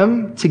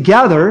Him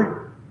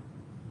together,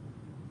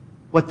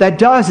 what that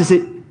does is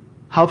it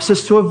helps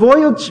us to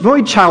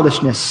avoid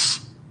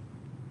childishness,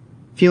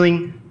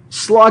 feeling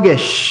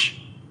sluggish.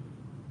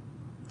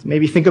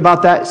 Maybe think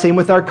about that, same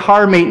with our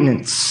car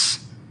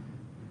maintenance.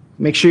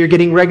 Make sure you're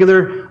getting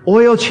regular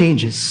oil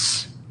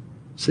changes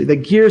so the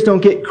gears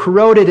don't get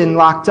corroded and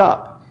locked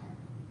up.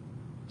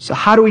 So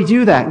how do we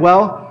do that?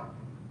 Well,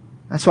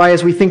 that's why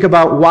as we think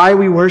about why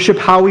we worship,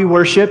 how we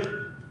worship,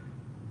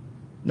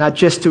 not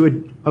just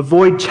to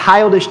avoid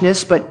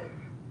childishness, but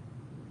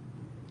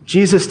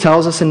Jesus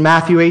tells us in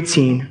Matthew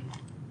 18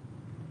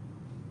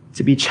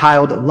 to be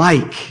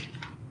childlike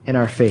in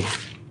our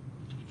faith.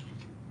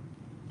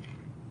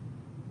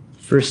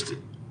 First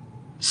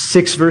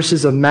 6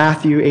 verses of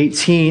Matthew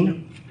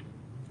 18,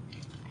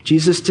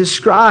 Jesus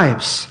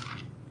describes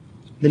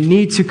the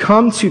need to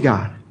come to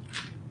God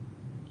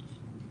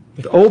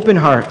with open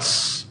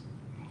hearts,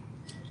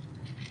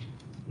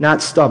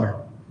 not stubborn.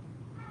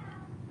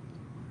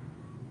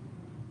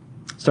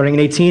 Starting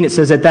in 18, it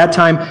says, at that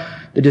time,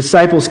 the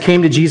disciples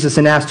came to Jesus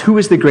and asked, who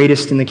is the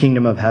greatest in the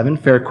kingdom of heaven?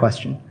 Fair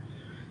question.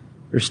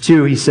 Verse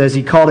 2, he says,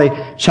 he called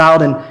a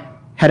child and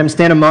had him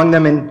stand among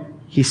them, and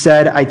he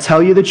said, I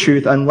tell you the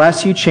truth,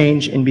 unless you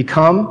change and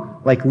become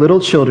like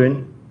little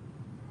children,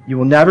 you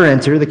will never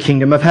enter the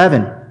kingdom of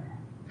heaven.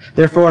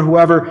 Therefore,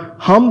 whoever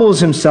humbles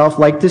himself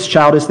like this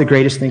child is the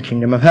greatest in the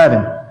kingdom of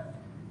heaven.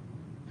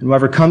 And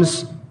whoever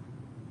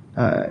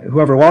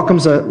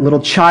welcomes a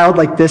little child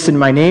like this in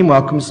my name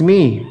welcomes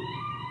me.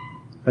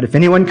 But if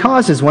anyone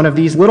causes one of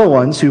these little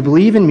ones who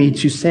believe in me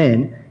to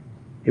sin,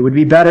 it would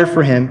be better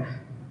for him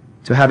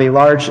to have a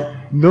large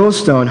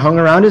millstone hung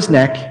around his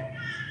neck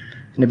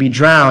and to be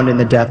drowned in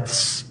the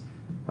depths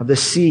of the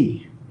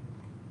sea.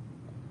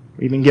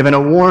 We're even given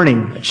a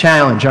warning, a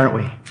challenge, aren't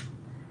we?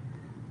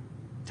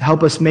 To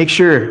help us make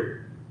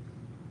sure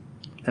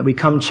that we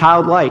come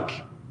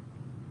childlike.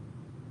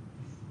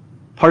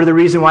 Part of the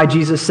reason why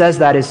Jesus says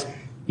that is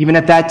even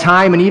at that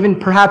time and even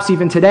perhaps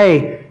even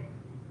today,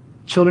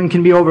 children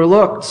can be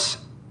overlooked.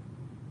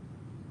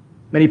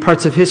 Many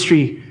parts of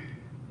history,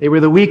 they were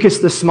the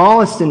weakest, the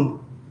smallest in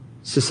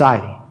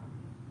society.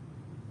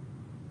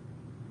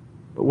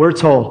 But we're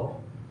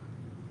told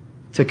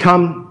to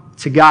come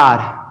to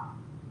God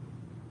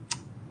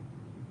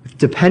with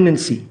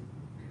dependency,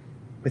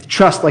 with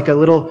trust like a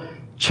little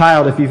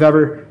child. If you've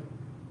ever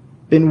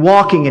been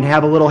walking and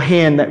have a little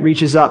hand that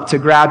reaches up to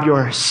grab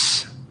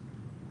yours.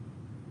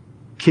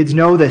 Kids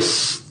know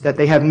this, that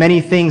they have many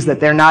things that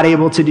they're not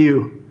able to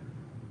do.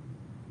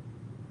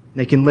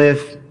 They can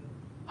live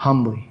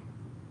humbly.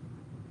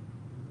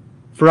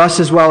 For us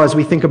as well, as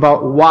we think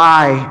about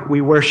why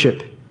we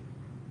worship,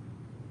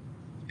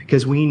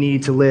 because we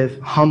need to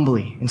live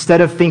humbly. Instead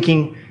of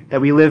thinking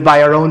that we live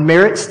by our own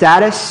merit,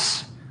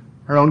 status,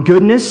 our own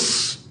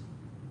goodness,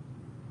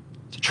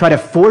 to try to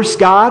force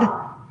God,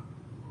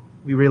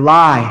 we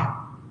rely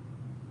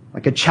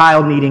like a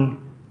child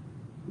needing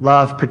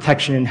love,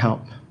 protection, and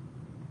help.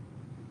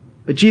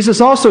 But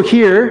Jesus also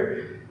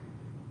here,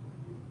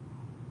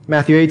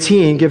 Matthew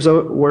 18, gives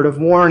a word of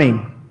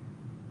warning.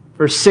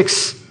 Verse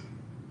 6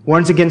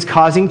 warns against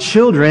causing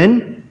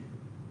children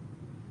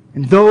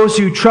and those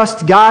who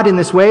trust God in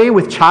this way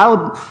with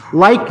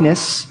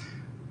childlikeness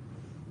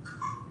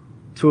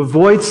to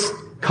avoid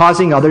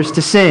causing others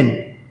to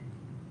sin.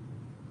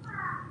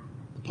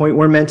 The point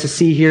we're meant to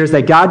see here is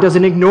that God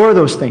doesn't ignore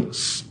those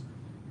things.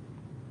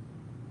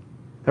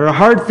 There are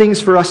hard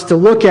things for us to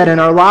look at in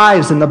our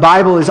lives, and the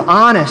Bible is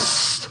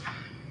honest.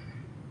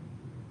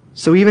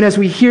 So even as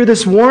we hear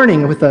this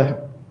warning with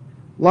a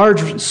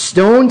large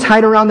stone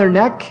tied around their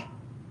neck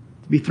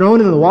to be thrown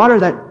into the water,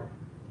 that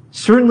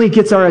certainly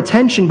gets our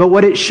attention, but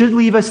what it should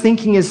leave us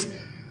thinking is,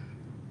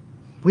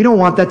 we don't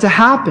want that to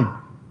happen.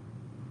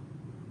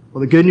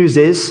 Well, the good news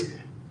is,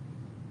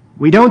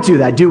 we don't do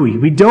that, do we?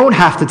 We don't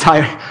have to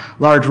tie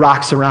large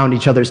rocks around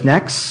each other's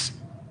necks,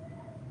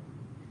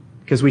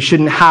 because we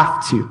shouldn't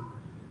have to.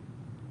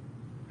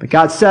 But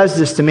God says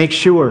this to make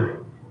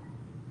sure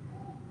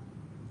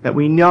that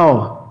we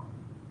know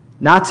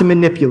not to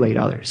manipulate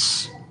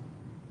others,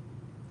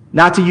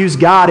 not to use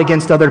God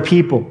against other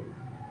people.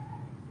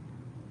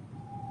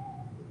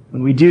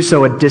 When we do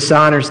so, it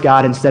dishonors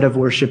God instead of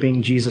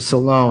worshiping Jesus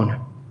alone.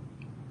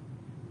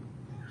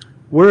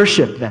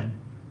 Worship, then,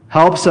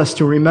 helps us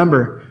to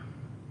remember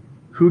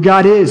who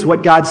God is,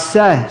 what God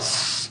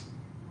says.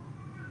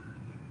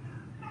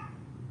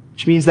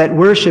 Which means that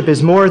worship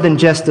is more than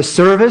just a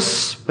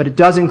service, but it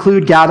does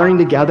include gathering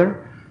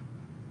together.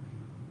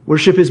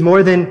 Worship is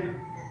more than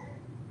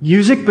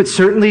music, but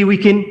certainly we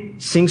can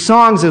sing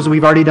songs as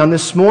we've already done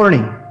this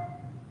morning.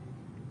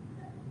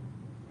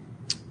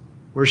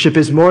 Worship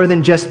is more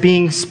than just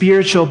being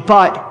spiritual,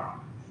 but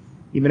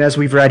even as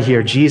we've read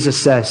here, Jesus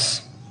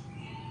says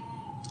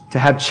to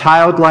have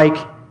childlike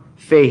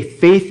faith,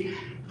 faith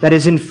that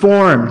is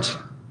informed,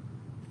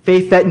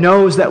 faith that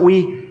knows that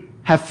we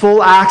have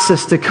full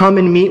access to come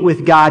and meet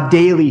with God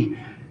daily,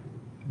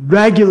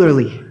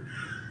 regularly,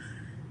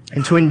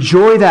 and to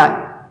enjoy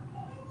that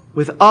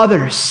with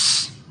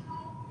others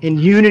in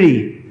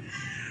unity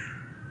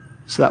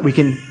so that we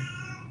can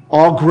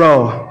all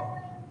grow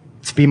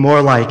to be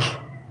more like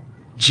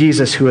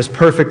Jesus, who is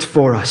perfect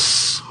for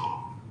us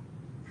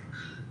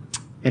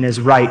and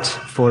is right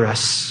for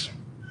us.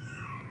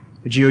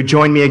 Would you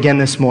join me again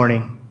this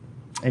morning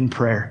in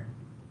prayer?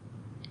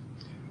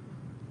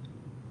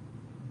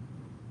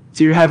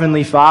 Dear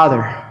Heavenly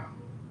Father,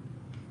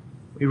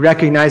 we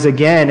recognize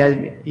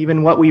again,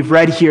 even what we've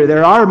read here,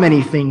 there are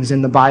many things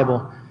in the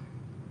Bible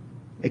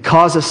that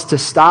cause us to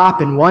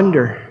stop and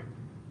wonder.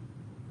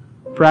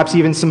 Perhaps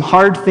even some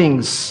hard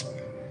things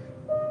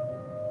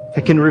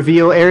that can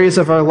reveal areas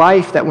of our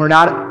life that we're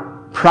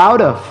not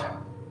proud of,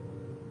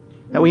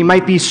 that we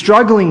might be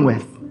struggling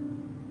with.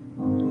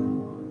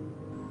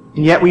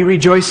 And yet we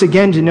rejoice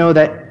again to know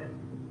that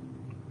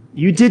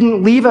you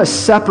didn't leave us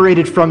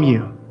separated from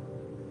you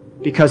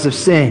because of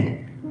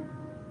sin.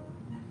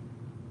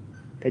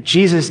 That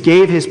Jesus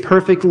gave his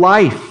perfect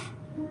life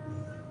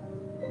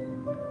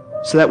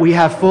so that we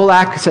have full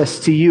access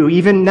to you.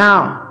 Even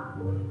now,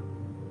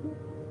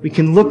 we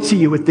can look to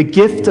you with the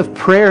gift of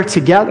prayer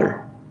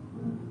together.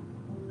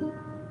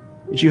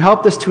 Would you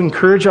help us to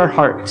encourage our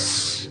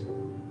hearts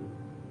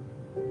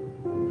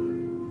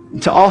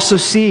and to also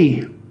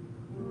see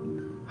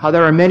how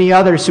there are many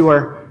others who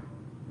are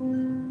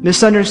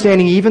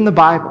misunderstanding even the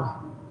Bible.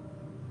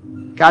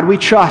 God, we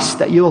trust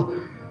that you'll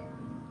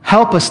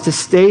help us to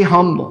stay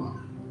humble,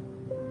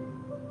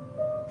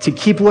 to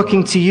keep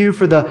looking to you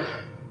for the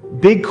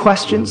big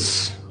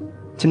questions,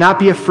 to not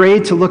be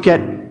afraid to look at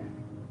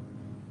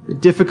the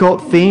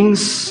difficult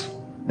things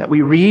that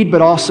we read,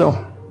 but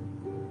also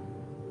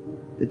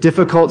the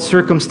difficult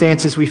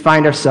circumstances we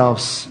find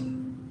ourselves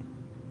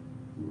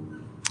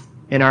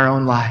in our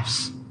own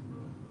lives.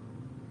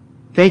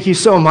 Thank you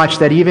so much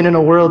that even in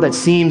a world that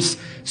seems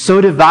so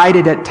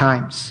divided at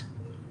times,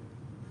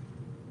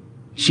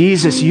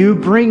 Jesus, you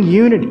bring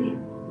unity.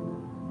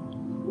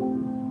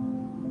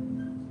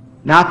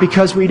 Not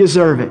because we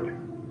deserve it,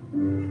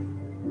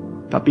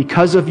 but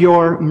because of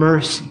your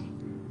mercy.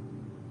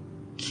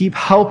 Keep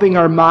helping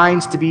our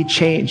minds to be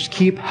changed.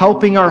 Keep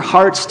helping our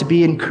hearts to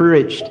be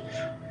encouraged.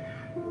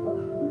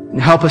 And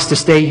help us to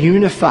stay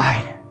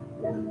unified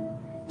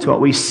to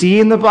what we see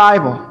in the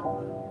Bible,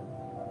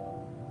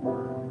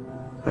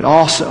 but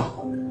also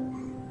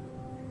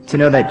to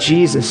know that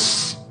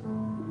Jesus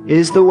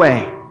is the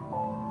way,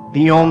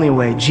 the only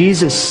way.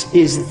 Jesus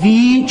is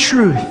the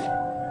truth.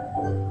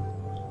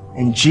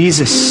 And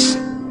Jesus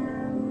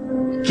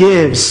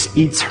gives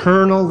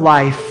eternal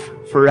life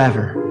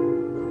forever.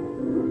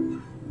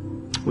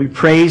 We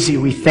praise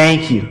you. We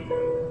thank you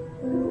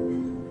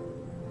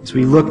as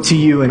we look to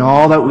you in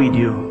all that we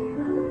do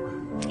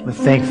with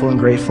thankful and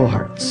grateful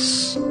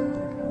hearts.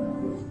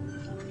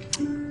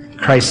 In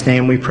Christ's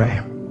name we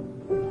pray.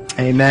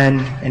 Amen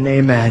and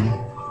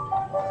amen.